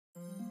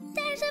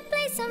There's a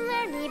place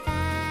somewhere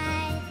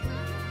nearby,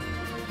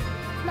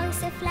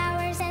 amongst the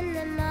flowers and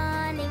the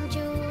morning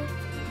dew.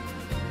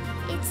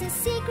 It's a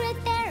secret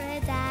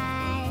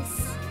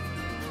paradise.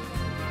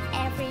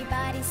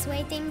 Everybody's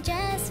waiting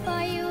just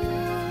for you.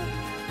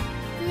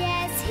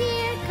 Yes,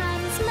 here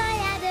comes my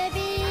other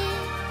bee,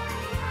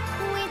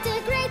 with the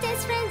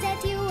greatest friends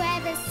that you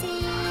ever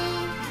see.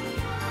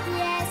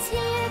 Yes,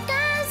 here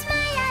comes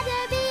my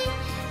other bee,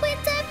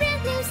 with a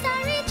brand new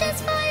story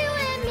just for you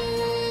and me.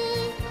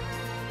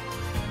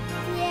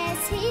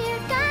 Yes, here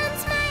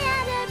comes my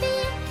other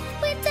bee,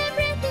 with a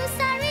brand new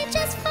story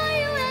just for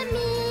you and me.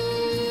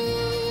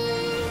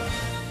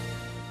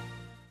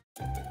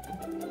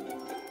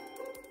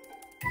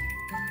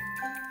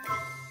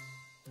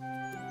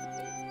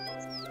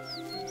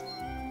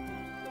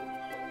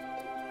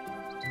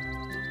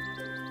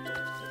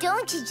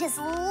 Don't you just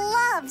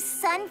love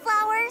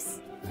sunflowers?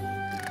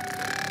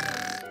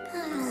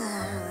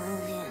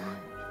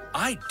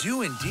 I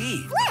do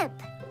indeed. Flip!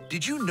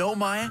 Did you know,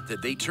 Maya,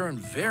 that they turn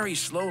very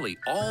slowly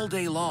all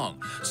day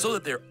long so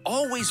that they're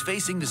always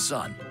facing the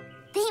sun?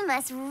 They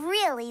must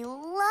really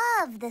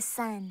love the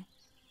sun.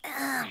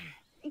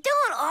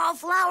 Don't all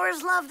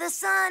flowers love the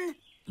sun?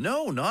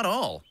 No, not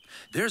all.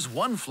 There's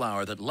one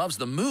flower that loves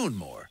the moon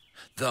more,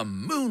 the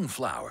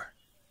moonflower.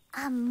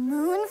 A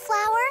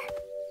moonflower?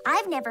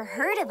 I've never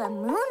heard of a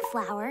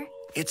moonflower.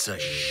 It's a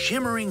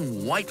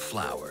shimmering white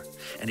flower,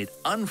 and it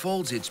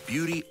unfolds its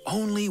beauty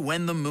only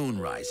when the moon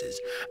rises.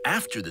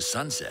 After the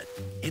sunset,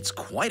 it's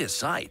quite a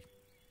sight.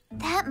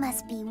 That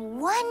must be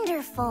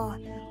wonderful.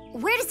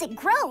 Where does it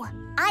grow?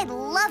 I'd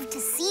love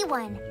to see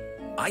one.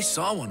 I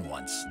saw one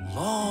once,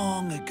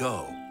 long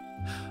ago.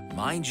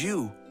 Mind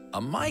you, a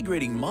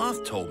migrating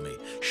moth told me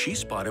she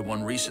spotted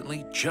one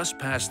recently just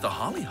past the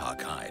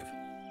hollyhock hive.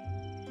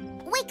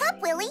 Wake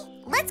up, Willy.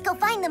 Let's go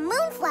find the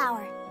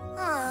moonflower.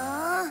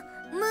 Aww,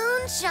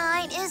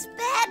 moonshine is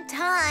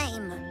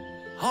bedtime.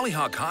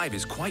 Hollyhock Hive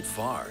is quite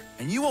far,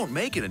 and you won't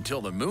make it until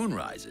the moon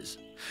rises.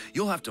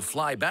 You'll have to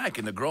fly back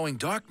in the growing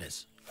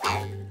darkness.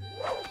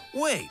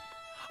 Wait,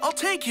 I'll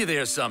take you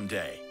there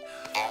someday.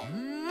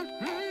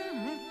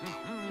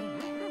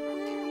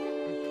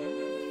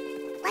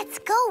 Let's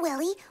go,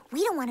 Willy.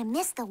 We don't want to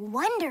miss the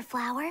wonder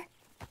flower.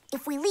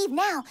 If we leave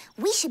now,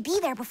 we should be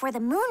there before the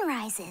moon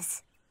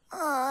rises.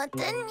 Oh,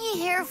 didn't you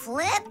hear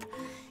Flip?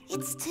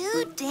 It's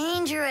too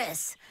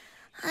dangerous.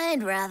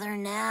 I'd rather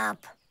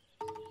nap.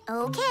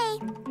 Okay,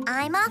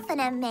 I'm off on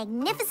a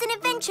magnificent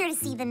adventure to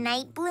see the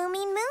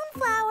night-blooming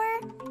moonflower.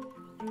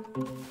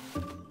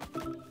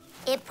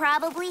 It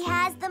probably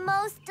has the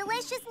most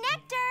delicious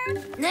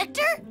nectar.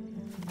 Nectar?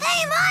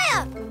 Hey,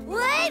 Maya!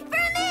 Wait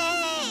for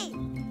me!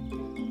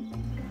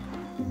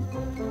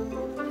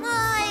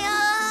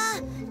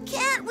 Maya!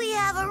 Can't we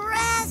have a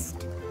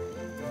rest?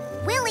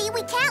 Willy,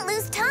 we can't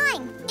lose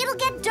time. It'll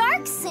get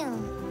dark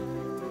soon.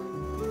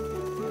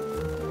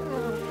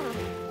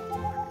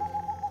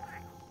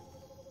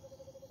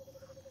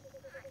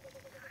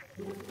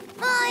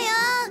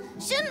 Maya,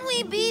 shouldn't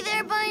we be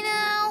there by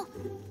now?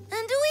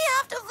 And do we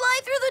have to fly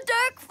through the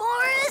dark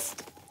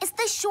forest? It's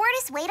the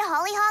shortest way to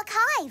Hollyhock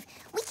Hive.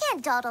 We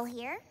can't dawdle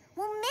here.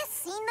 We'll miss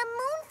seeing the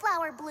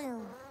moonflower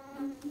bloom.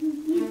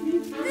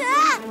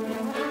 Ah!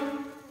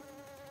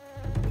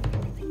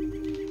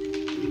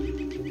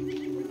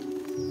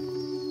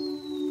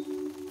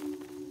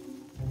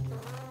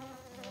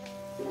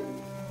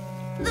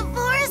 The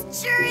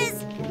forest sure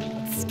is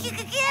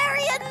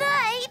scary at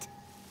night.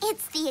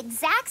 It's the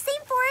exact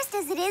same forest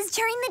as it is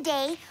during the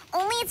day,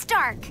 only it's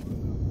dark.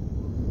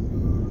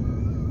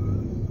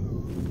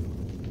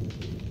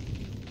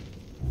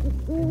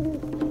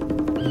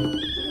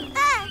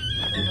 Ah!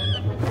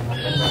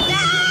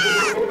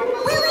 Ah!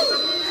 Willy!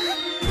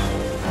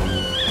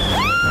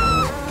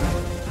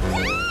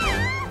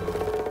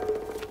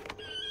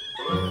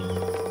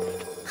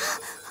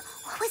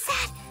 What was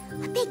that?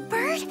 A big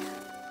bird?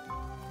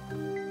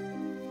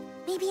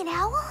 Maybe an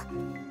owl?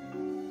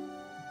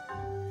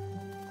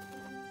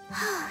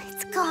 Oh,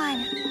 it's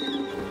gone.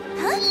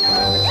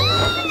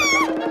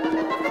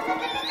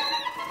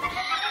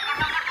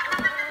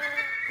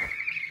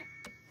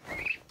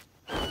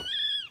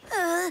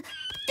 Huh?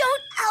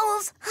 Don't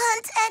owls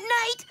hunt at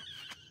night?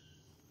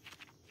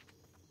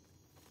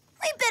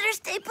 We better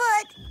stay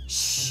put.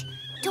 Shh!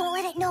 Don't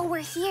let it know we're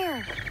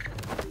here.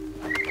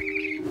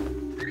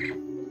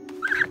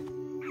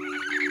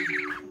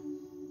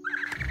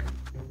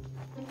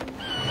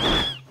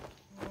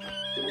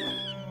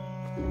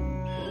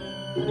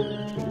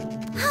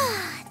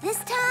 This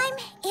time,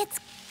 it's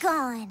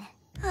gone.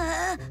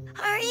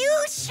 Are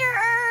you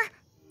sure?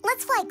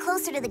 Let's fly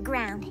closer to the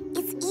ground.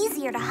 It's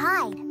easier to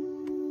hide.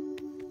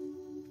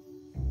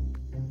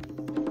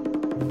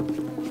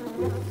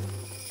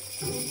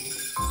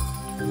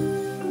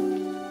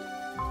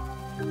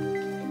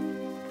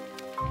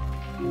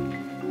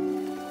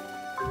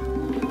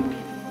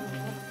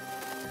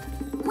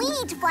 We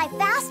need to fly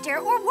faster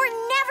or we're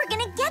never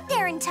gonna get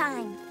there in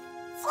time.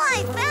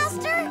 Fly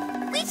faster?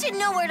 We should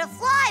know where to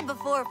fly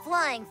before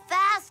flying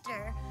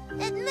faster.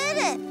 Admit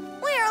it,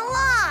 we're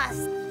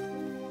lost.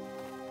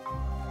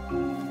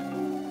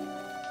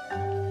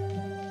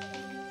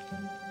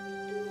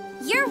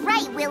 You're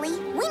right, Willy.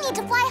 We need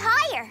to fly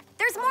higher.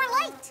 There's more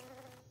light.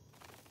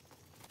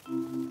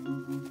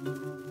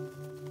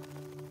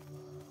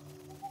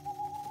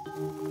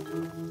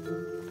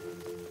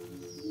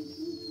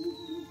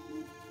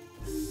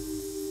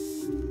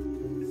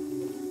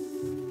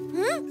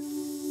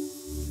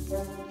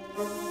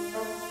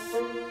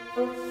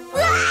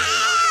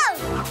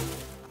 Whoa!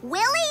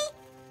 Willy?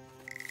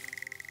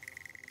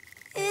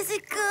 Is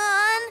it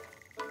gone?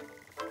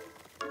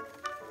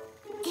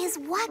 Is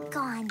what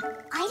gone?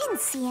 I didn't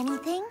see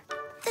anything.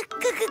 The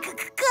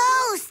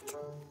ghost!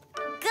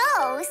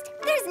 Ghost?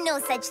 There's no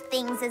such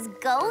things as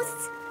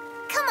ghosts.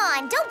 Come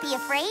on, don't be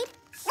afraid.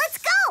 Let's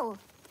go!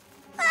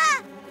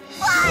 Ah!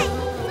 Fly!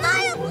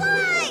 Maya,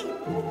 fly!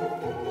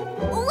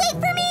 Wait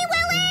for me,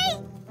 Willy!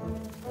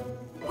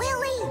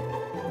 Willy,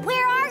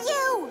 where are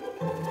you?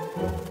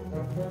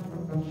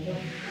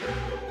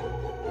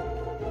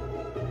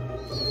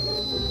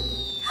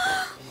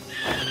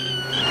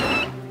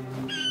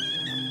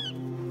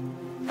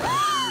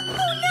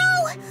 Oh no!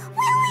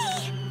 Willy!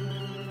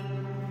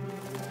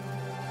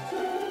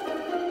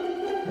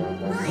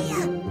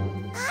 Maya!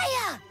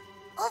 Maya!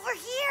 Over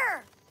here!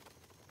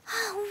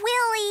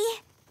 Willy!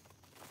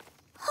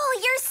 Oh,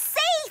 you're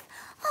safe!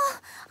 Oh,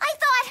 I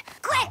thought...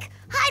 Quick!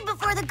 Hide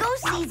before the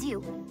ghost sees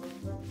you!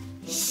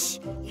 Shh!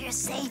 You're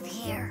safe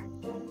here.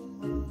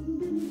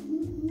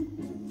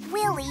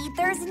 Willy,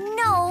 there's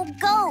no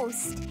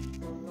ghost.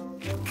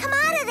 Come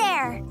out of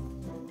there.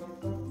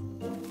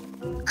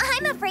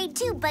 I'm afraid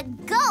too,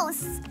 but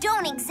ghosts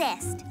don't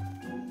exist.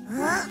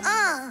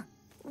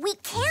 We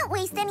can't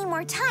waste any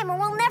more time or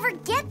we'll never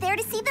get there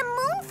to see the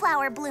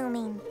moonflower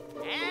blooming.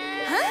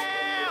 Huh?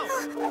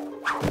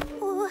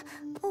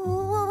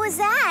 What was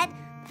that?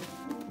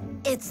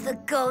 It's the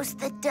ghost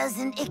that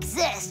doesn't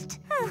exist.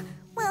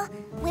 Well,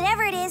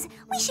 whatever it is,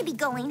 we should be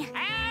going.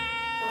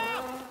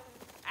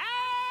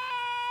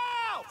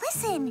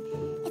 Listen,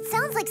 it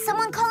sounds like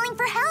someone calling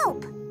for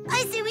help.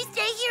 I say we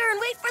stay here and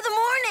wait for the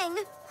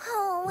morning.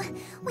 Oh,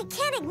 we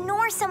can't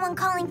ignore someone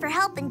calling for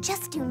help and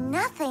just do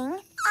nothing.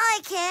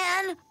 I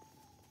can.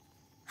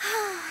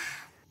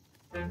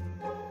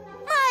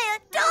 Maya,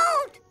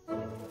 don't!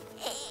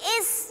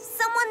 Is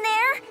someone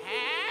there?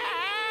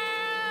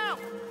 Help!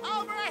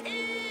 Over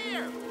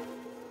here!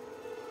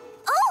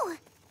 Oh!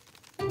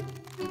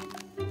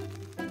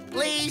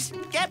 Please,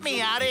 get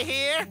me out of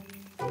here.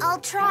 I'll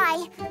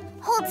try.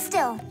 Hold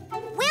still.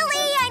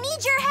 Willy, I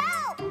need your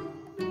help!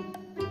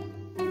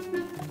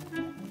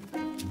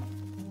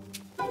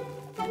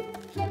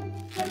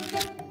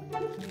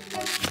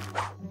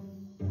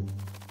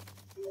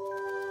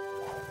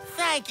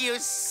 Thank you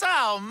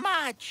so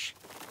much.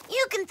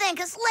 You can thank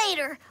us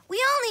later. We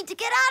all need to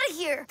get out of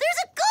here.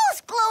 There's a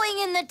ghost glowing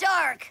in the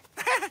dark.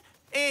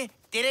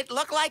 Did it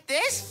look like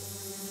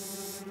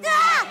this?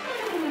 Ah!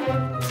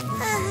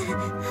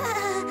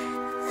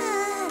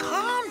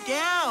 Calm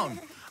down.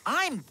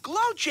 I'm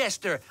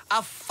Glowchester,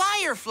 a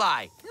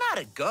firefly, not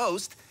a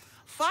ghost.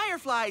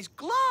 Fireflies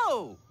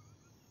glow.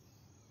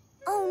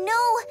 Oh,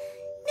 no.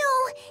 No,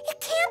 it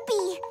can't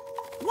be.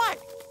 What?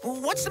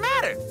 What's the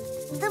matter?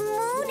 The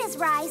moon is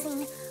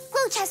rising.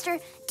 Glowchester,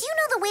 do you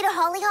know the way to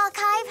Hollyhock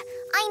Hive?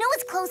 I know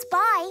it's close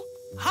by.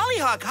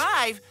 Hollyhock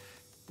Hive?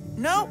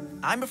 No,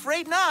 I'm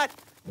afraid not.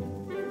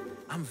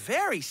 I'm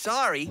very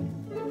sorry.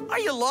 Are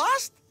you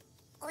lost?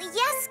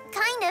 Yes,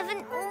 kind of,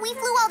 and we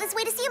flew all this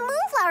way to see a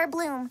moonflower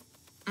bloom.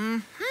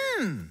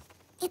 Mm-hmm.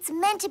 It's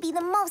meant to be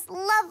the most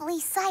lovely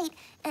sight,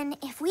 and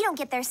if we don't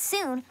get there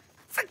soon...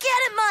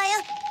 Forget it,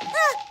 Maya.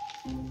 Ah!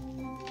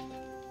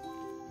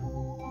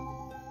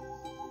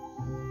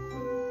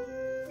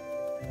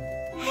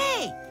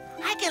 Hey,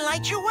 I can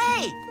light your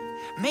way.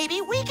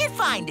 Maybe we can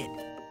find it.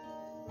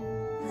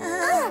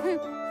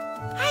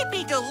 I'd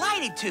be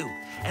delighted to,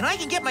 and I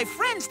can get my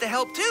friends to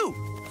help too.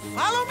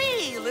 Follow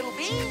me, little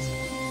bees.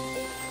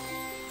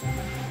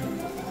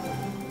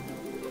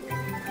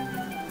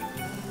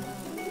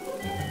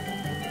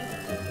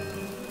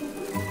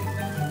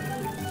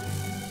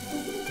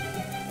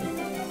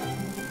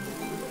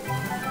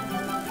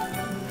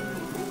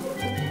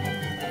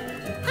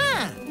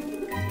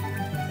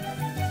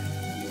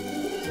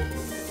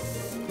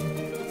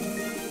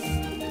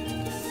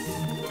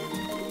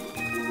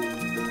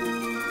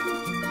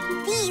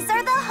 These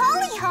are the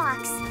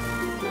hollyhocks.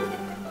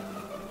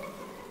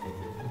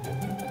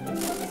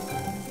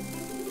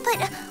 But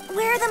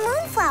where are the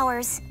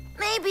moonflowers?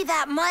 Maybe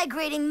that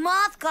migrating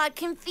moth got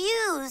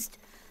confused.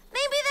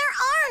 Maybe there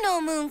are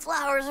no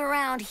moonflowers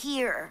around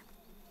here.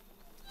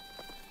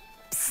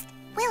 Psst,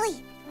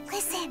 Willy,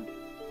 listen.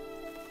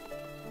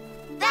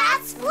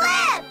 That's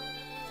Flip!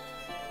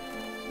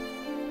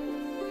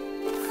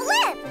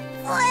 Flip!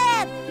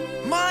 Flip!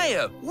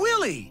 Maya,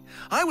 Willy,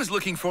 I was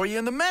looking for you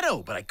in the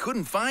meadow, but I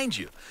couldn't find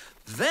you.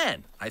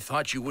 Then I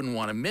thought you wouldn't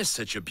want to miss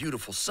such a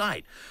beautiful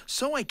sight,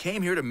 so I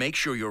came here to make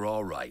sure you're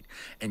all right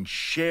and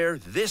share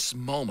this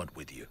moment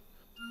with you.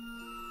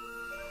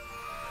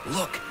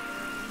 Look.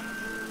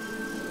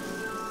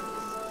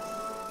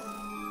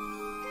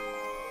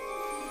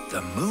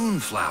 The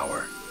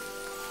moonflower.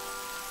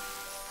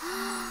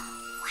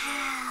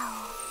 Wow.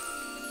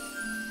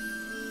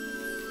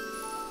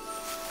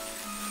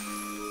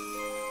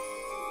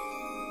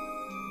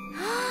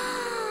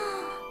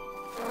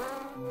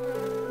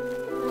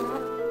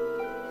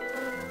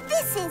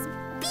 This is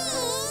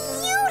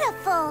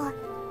beautiful.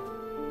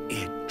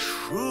 It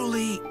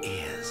truly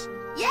is.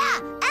 Yeah,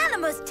 and it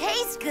must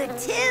taste good,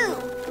 too.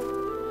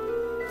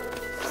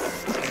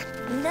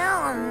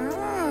 No,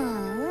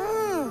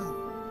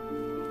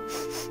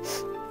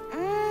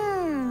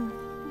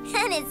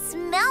 And it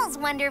smells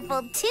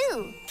wonderful,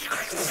 too.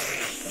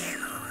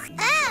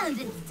 and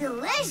it's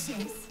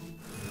delicious.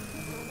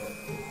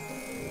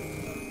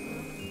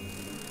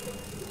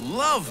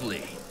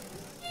 Lovely.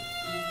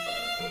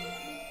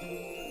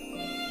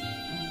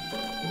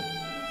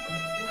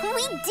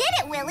 We did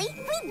it, Willy.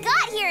 We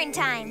got here in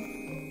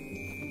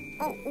time.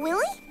 Oh,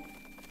 Willy?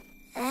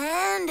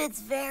 And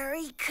it's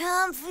very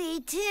comfy,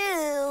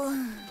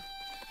 too.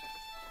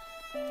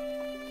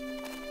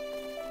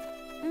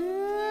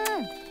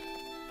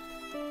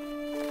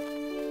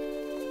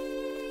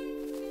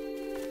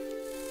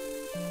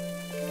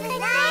 Good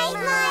night,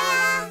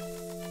 Maya.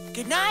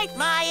 Good night,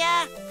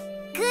 Maya.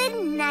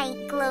 Good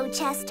night,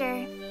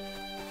 Gloucester.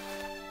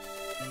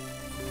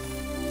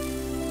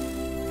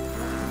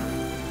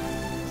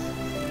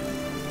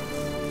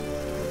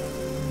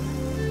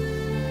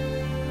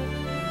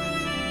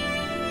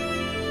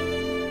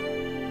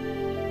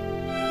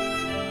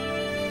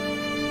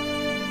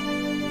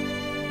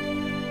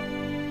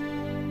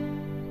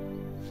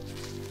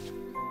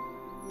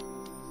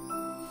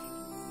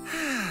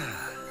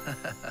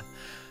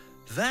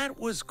 That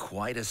was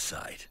quite a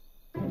sight.